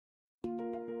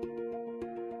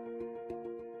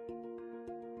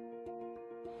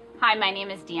Hi, my name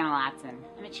is Deanna Latson.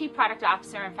 I'm a Chief Product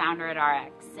Officer and founder at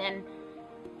Arix. And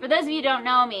for those of you who don't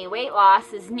know me, weight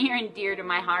loss is near and dear to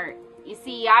my heart. You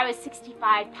see, I was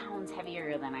 65 pounds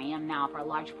heavier than I am now for a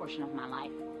large portion of my life.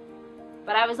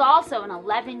 But I was also an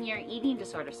 11-year eating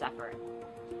disorder sufferer.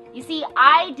 You see,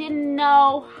 I didn't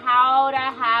know how to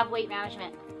have weight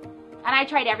management. And I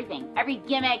tried everything, every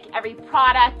gimmick, every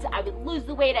product. I would lose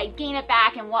the weight, I'd gain it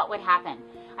back, and what would happen?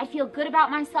 I'd feel good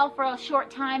about myself for a short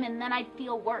time, and then I'd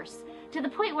feel worse, to the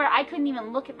point where I couldn't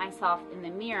even look at myself in the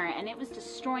mirror, and it was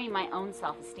destroying my own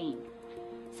self-esteem.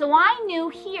 So I knew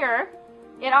here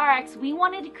at Arix, we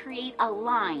wanted to create a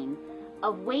line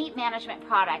of weight management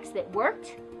products that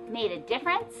worked, made a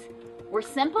difference, were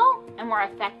simple, and were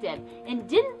effective, and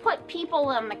didn't put people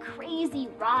on the crazy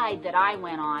ride that I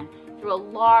went on through a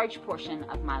large portion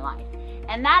of my life.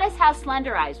 And that is how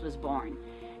Slenderiiz was born.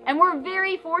 And we're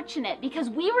very fortunate because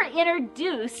we were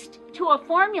introduced to a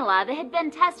formula that had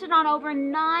been tested on over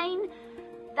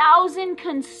 9,000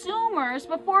 consumers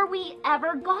before we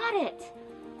ever got it.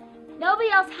 Nobody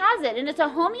else has it, and it's a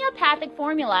homeopathic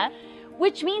formula,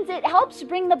 which means it helps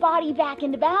bring the body back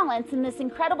into balance, and this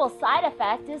incredible side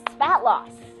effect is fat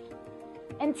loss.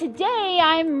 And today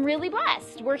I'm really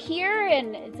blessed. We're here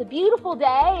and it's a beautiful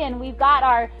day, and we've got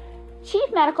our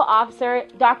Chief Medical Officer,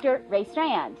 Dr. Ray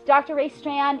Strand. Dr. Ray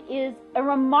Strand is a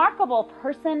remarkable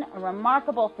person, a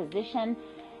remarkable physician.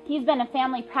 He's been in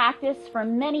family practice for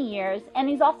many years, and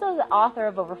he's also the author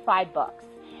of over 5 books.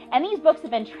 And these books have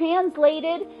been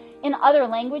translated in other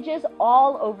languages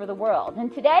all over the world.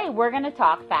 And today we're going to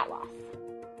talk fat loss.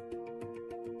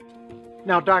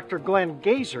 Now, Dr. Glenn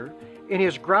Gazer, in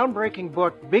his groundbreaking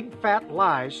book, Big Fat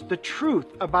Lies, The Truth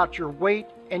About Your Weight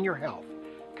and Your Health,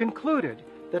 concluded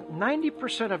that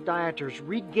 90% of dieters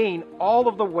regain all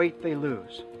of the weight they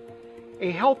lose.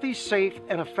 A healthy, safe,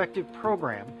 and effective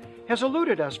program has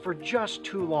eluded us for just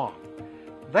too long.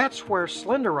 That's where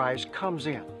Slenderiiz comes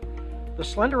in. The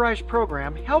Slenderiiz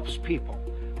program helps people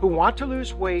who want to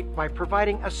lose weight by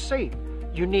providing a safe,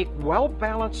 unique,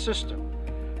 well-balanced system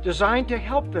designed to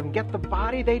help them get the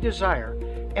body they desire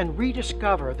and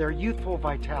rediscover their youthful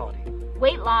vitality.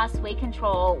 Weight loss, weight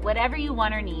control, whatever you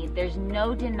want or need, there's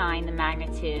no denying the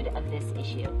magnitude of this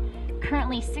issue.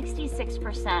 Currently,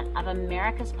 66% of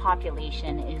America's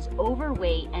population is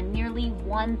overweight and nearly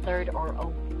 1/3 are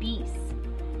obese.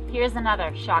 Here's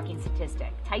another shocking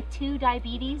statistic. Type 2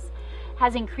 diabetes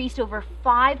has increased over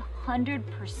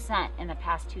 500% in the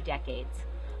past 2 decades.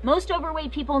 Most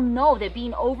overweight people know that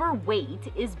being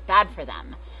overweight is bad for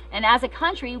them. And as a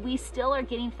country, we still are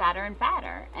getting fatter and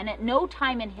fatter. And at no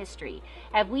time in history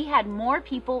have we had more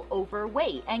people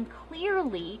overweight. And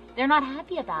clearly, they're not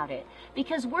happy about it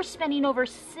because we're spending over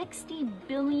 $60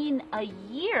 billion a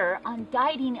year on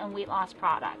dieting and weight loss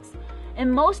products.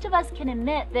 And most of us can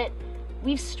admit that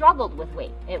we've struggled with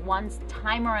weight at one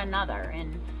time or another.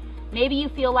 And maybe you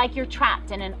feel like you're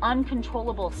trapped in an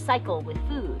uncontrollable cycle with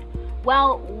food.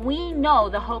 Well, we know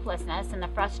the hopelessness and the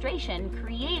frustration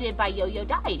created by yo-yo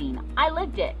dieting. I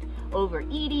lived it.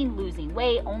 Overeating, losing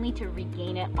weight, only to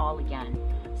regain it all again.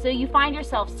 So you find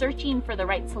yourself searching for the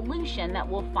right solution that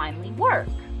will finally work.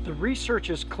 The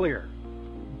research is clear.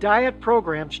 Diet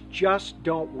programs just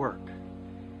don't work.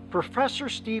 Professor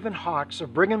Stephen Hawks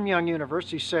of Brigham Young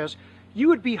University says you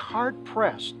would be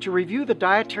hard-pressed to review the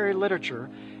dietary literature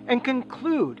and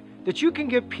conclude that you can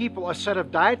give people a set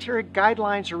of dietary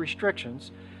guidelines or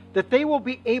restrictions that they will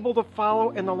be able to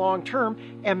follow in the long term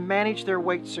and manage their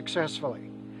weight successfully.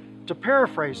 To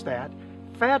paraphrase that,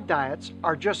 fad diets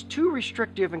are just too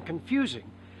restrictive and confusing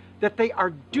that they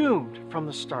are doomed from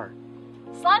the start.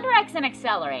 Slenderiiz and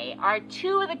Accelerate are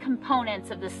 2 of the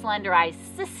components of the Slenderiiz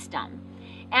system.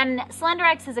 And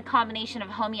Slenderiiz is a combination of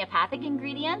homeopathic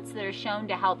ingredients that are shown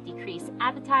to help decrease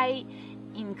appetite,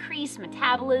 increase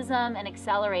metabolism, and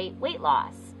accelerate weight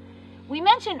loss. We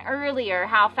mentioned earlier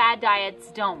how fad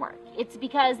diets don't work. It's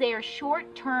because they are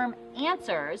short-term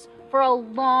answers for a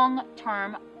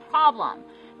long-term problem.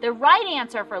 The right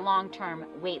answer for long-term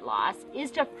weight loss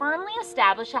is to firmly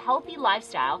establish a healthy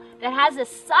lifestyle that has a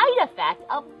side effect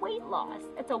of weight loss.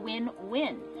 It's a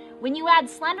win-win. When you add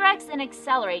Slenderiiz and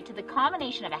Accelerate to the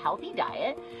combination of a healthy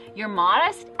diet, your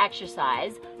modest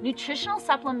exercise, nutritional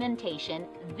supplementation,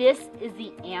 this is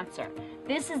the answer.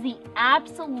 This is the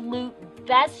absolute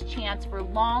best chance for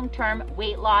long-term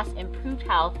weight loss, improved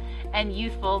health, and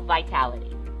youthful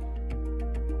vitality.